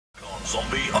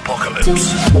Zombie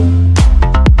apocalypse.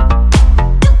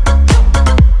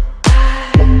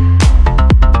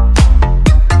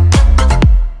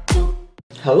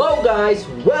 Hello guys,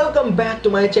 welcome back to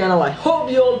my channel. I hope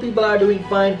you all people are doing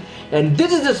fine, and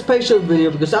this is a special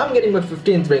video because I'm getting my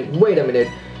 15th ring. Wait a minute,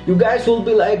 you guys will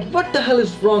be like, what the hell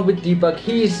is wrong with Deepak?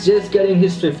 He's just getting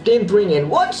his 15th ring, and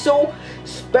what's so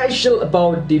special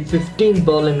about the 15th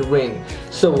Berlin ring?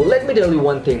 So let me tell you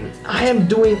one thing. I am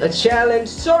doing a challenge,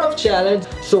 sort of challenge.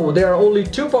 So there are only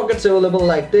two pockets available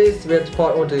like this. We have to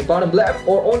put onto the bottom left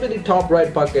or onto the top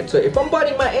right pocket. So if I'm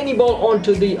putting my any ball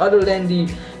onto the other than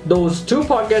those two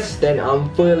pockets, then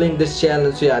I'm failing this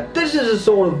challenge. So yeah, this is a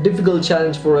sort of difficult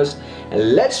challenge for us,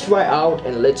 and let's try out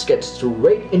and let's get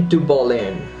straight into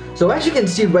Berlin. So as you can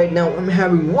see right now, I'm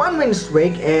having one win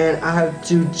streak and I have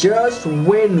to just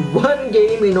win one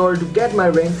game in order to get my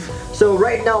ring. So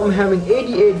right now I'm having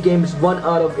 88 games, 1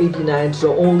 out of 89,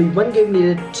 so only one game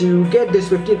needed to get this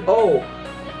 15. Oh,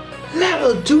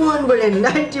 level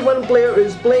 291 player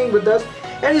is playing with us,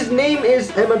 and his name is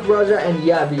Raja, and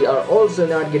yeah, we are also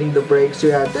not getting the break. So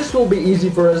yeah, this will be easy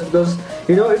for us because,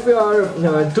 you know, if we are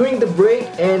doing the break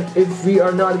and if we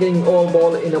are not getting all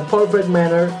ball in a perfect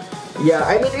manner, yeah,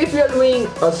 I mean, if we are doing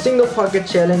a single pocket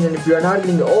challenge and if we are not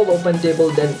getting all open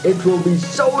table, then it will be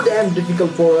so damn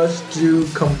difficult for us to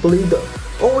complete the...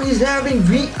 Oh, he's having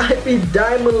VIP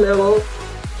diamond level.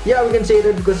 Yeah, we can say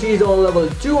that because he's on level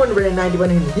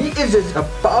 291 and he is just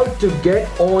about to get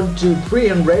on to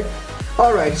 300.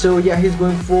 Alright, so yeah, he's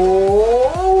going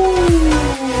for...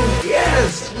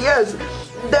 Yes, yes,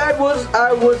 that was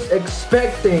I was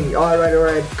expecting.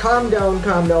 Alright, calm down,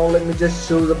 let me just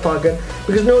show the pocket,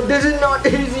 because no, this is not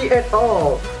easy at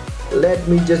all. Let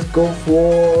me just go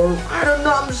for... I don't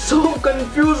know, I'm so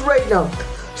confused right now.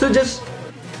 So just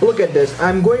look at this.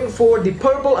 I'm going for the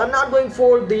purple, I'm not going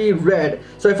for the red.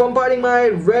 So if I'm putting my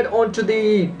red onto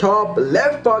the top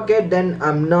left pocket, then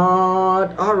I'm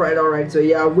not... Alright, so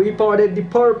yeah, we potted the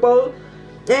purple,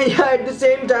 and yeah, at the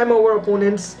same time our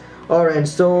opponents. Alright,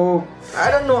 so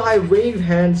I don't know how I wave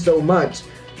hands so much.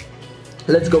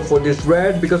 Let's go for this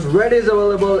red because red is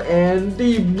available and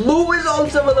the blue is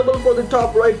also available for the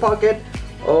top right pocket.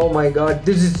 Oh my god,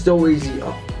 this is so easy.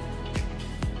 Oh,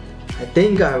 I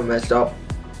think I messed up.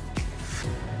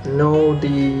 No,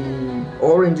 the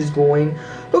orange is going.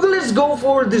 Okay, let's go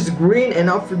for this green, and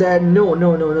after that,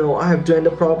 no, I have to end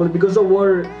up properly because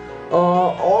our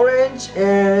orange,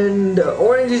 and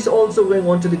orange is also going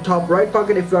on to the top right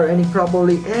pocket if you are ending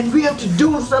properly, and we have to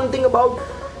do something about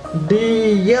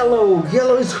the yellow.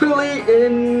 Yellow is really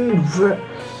in...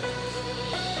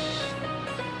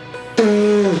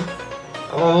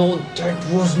 Oh, that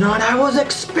was not I was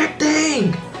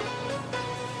expecting.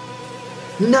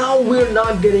 Now we're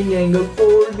not getting angle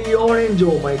for the orange.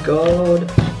 Oh my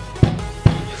god.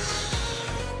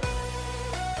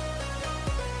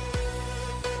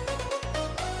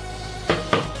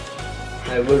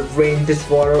 I will rain this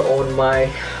water on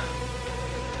my...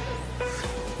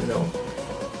 No.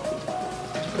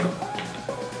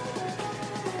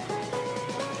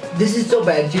 This is so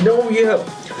bad. You know,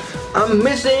 I'm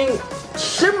missing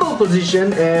simple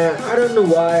position, and I don't know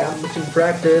why. I'm missing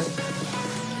practice,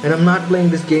 and I'm not playing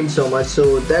this game so much,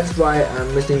 so that's why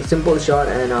I'm missing simple shot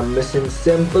and I'm missing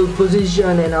simple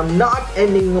position and I'm not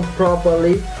ending up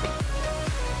properly.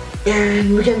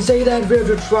 And we can say that we have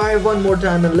to try one more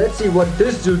time, and let's see what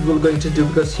this dude will going to do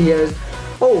because he has,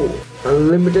 oh,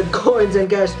 unlimited coins and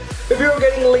cash. If you're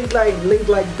getting a link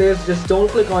like this, just don't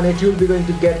click on it, you'll be going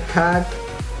to get hacked.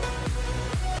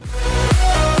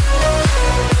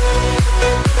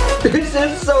 This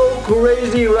is so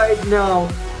crazy right now.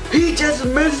 He just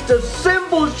missed a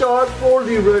simple shot for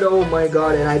the red. Oh my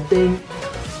god, and I think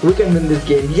we can win this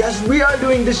game. Yes, we are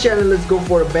doing this channel. Let's go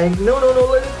for a bank. No,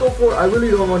 let's go for... I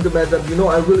really don't want to mess up. You know,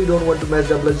 I really don't want to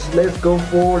mess up. Let's go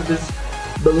for this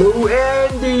blue,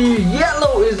 and the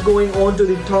yellow is going on to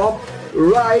the top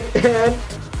right, and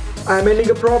I'm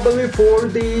ending up properly for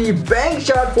the bank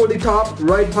shot for the top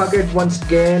right pocket once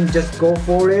again. Just go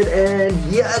for it, and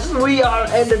yes, we are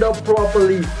ended up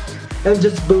properly. And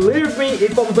just believe me,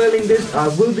 if I'm failing this, I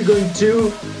will be going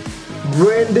to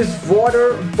drain this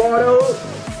water bottle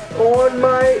on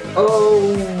my...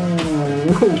 Oh,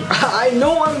 I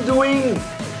know I'm doing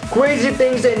crazy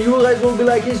things and you guys will be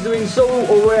like, he's doing so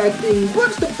overacting.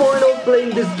 What's the point of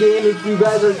playing this game if you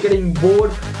guys are getting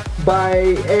bored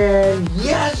by... And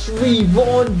yes, we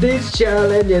won this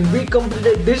challenge and we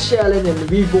completed this challenge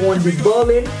and we won the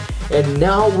Berlin, and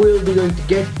now we'll be going to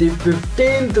get the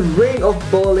 15th ring of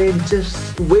Berlin.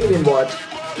 Just wait and watch.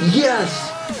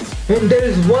 Yes, and there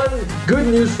is one good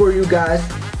news for you guys,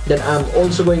 that I'm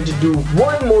also going to do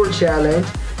one more challenge.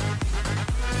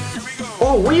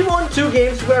 Oh, we won 2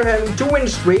 games. We are having 2-win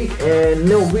streak, and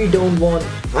no, we don't want.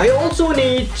 I also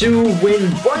need to win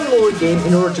 1 more game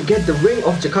in order to get the ring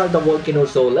of Jakarta Volcano.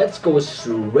 So let's go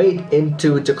straight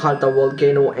into Jakarta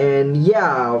Volcano, and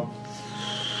yeah.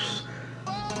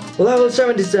 Level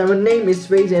 77, name is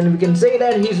Face, and we can say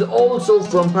that he's also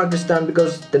from Pakistan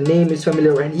because the name is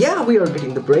familiar, and yeah, we are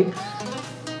getting the break.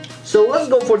 So let's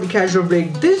go for the casual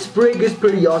break. This break is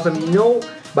pretty awesome, you know.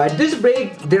 By this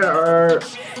break, there are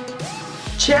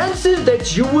chances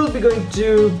that you will be going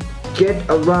to get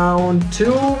around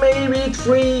 2, maybe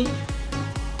 3.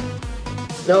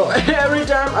 No, every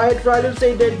time I try to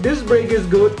say that this break is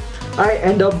good, I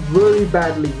end up really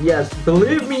badly. Yes,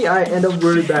 believe me, I end up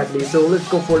really badly. So let's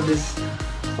go for this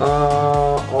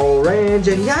orange,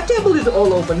 and yeah, table is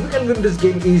all open. We can win this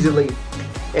game easily,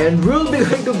 and we'll be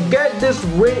going to get this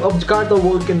ring of Jakarta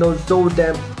Volcano. So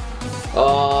damn.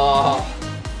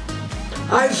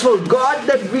 I forgot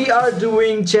that we are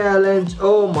doing challenge.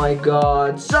 Oh my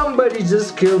god, somebody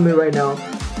just killed me right now.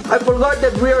 I forgot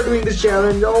that we are doing this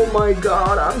challenge. Oh my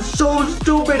god, I'm so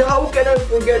stupid. How can I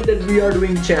forget that we are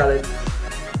doing challenge?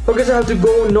 Because I have to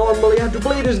go normally. I have to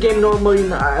play this game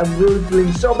normally. I'm really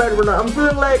feeling so bad right now. I'm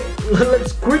feeling like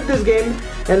let's quit this game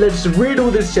and let's redo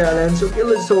this challenge. Okay,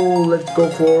 let's go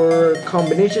for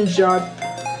combination shot,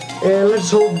 and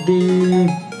let's hope the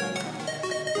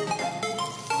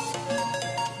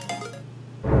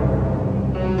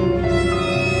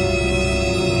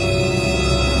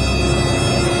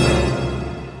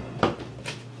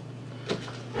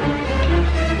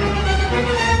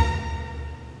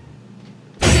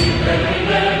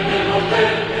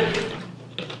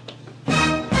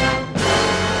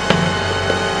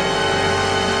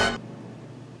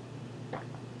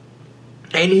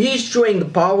and he's showing the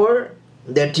power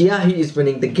that yeah, he is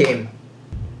winning the game.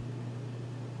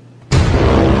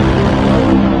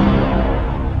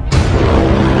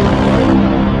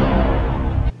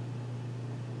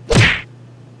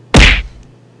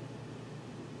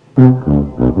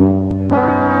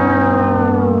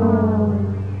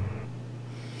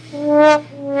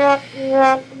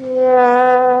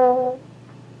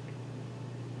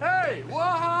 Hey,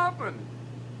 what happened?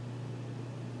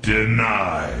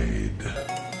 Denied.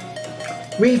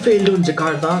 We failed on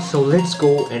Jakarta, so let's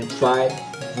go and try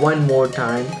one more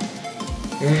time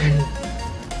and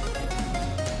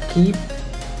keep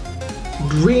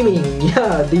dreaming.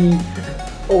 Yeah,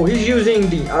 he's using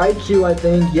the IQ, I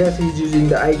think. Yes, he's using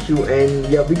the IQ, and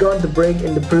yeah, we got the break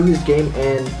in the previous game,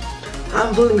 and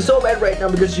I'm feeling so bad right now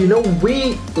because you know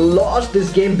we lost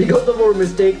this game because of our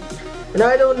mistake, and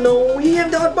I don't know, we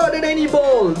have not bought any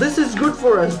ball. This is good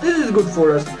for us. This is good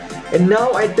for us. And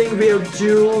now I think we have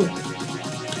to,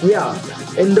 yeah,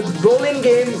 in the bowling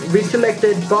game we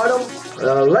selected bottom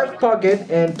left pocket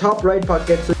and top right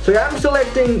pocket. So yeah, I'm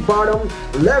selecting bottom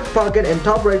left pocket and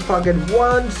top right pocket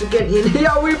once again.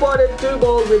 Yeah, we bought it 2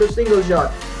 balls with a single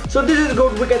shot. So this is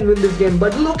good, we can win this game.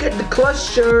 But look at the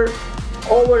cluster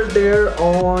over there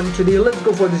onto the, let's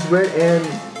go for this red, and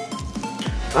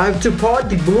I have to pot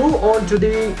the blue onto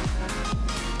the,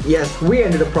 yes, we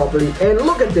ended up properly. And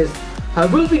look at this, I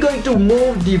will be going to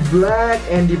move the black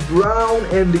and the brown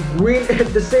and the green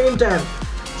at the same time.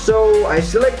 So I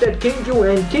selected King Q,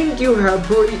 and King Q have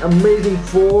pretty amazing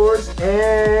force,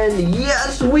 and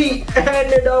yes, we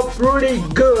ended up pretty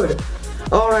good.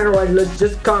 Alright, let's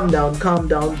just calm down.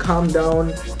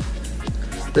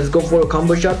 Let's go for a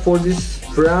combo shot for this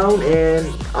brown, and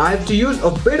I have to use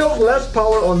a bit of less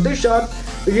power on this shot.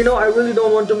 But you know, I really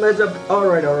don't want to mess up.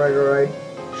 Alright.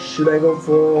 Should I go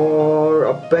for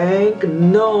a bank?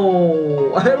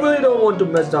 No, I really don't want to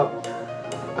mess up.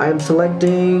 I am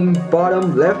selecting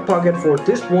bottom left pocket for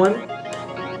this one.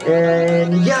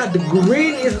 And yeah, the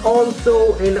green is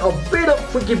also in a bit of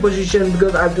tricky position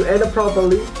because I have to end up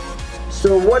properly.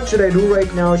 So what should I do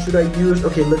right now? Should I use,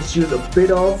 okay, let's use a bit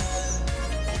of,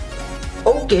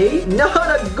 okay,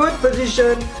 not a good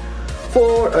position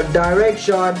for a direct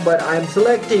shot, but I'm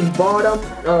selecting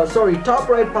top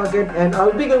right pocket, and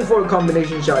I'll be going for a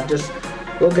combination shot. Just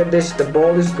look at this, the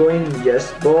ball is going,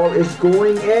 yes, ball is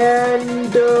going,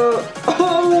 and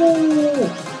oh,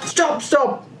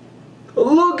 stop,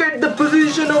 look at the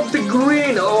position of the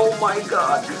green. Oh my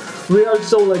god, we are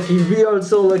so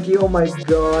lucky, oh my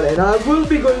god. And I will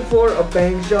be going for a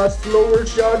bank shot, slower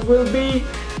shot will be,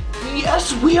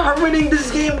 yes, we are winning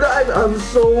this game, guys. I'm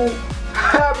so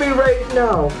happy right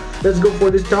now. Let's go for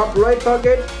this top right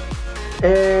pocket,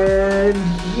 and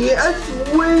yes,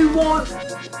 we won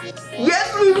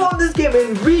this game,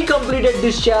 and we completed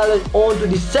this challenge on to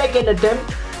the second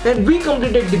attempt. and we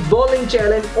completed the bowling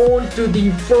challenge on to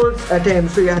the first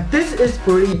attempt. So yeah, this is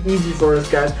pretty easy for us,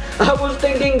 guys. I was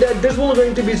thinking that this was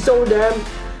going to be so damn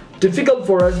difficult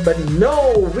for us, but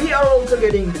no, we are also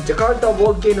getting the Jakarta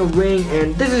volcano ring,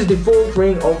 and this is the fourth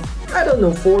ring of, I don't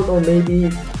know, fourth or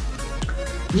maybe,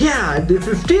 yeah, the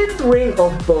 15th ring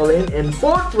of Berlin and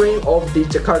 4th ring of the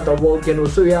Jakarta volcano.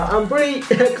 So yeah, I'm pretty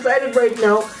excited right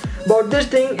now about this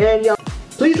thing. And yeah,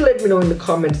 please let me know in the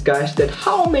comments, guys, that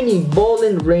how many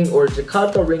Berlin ring or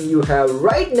Jakarta ring you have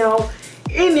right now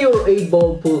in your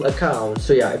 8-ball pool account.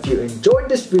 So yeah, if you enjoyed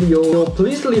this video,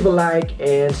 please leave a like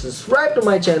and subscribe to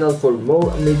my channel for more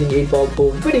amazing 8-ball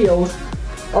pool videos.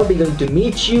 I'll be going to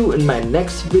meet you in my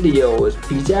next videos.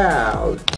 Peace out.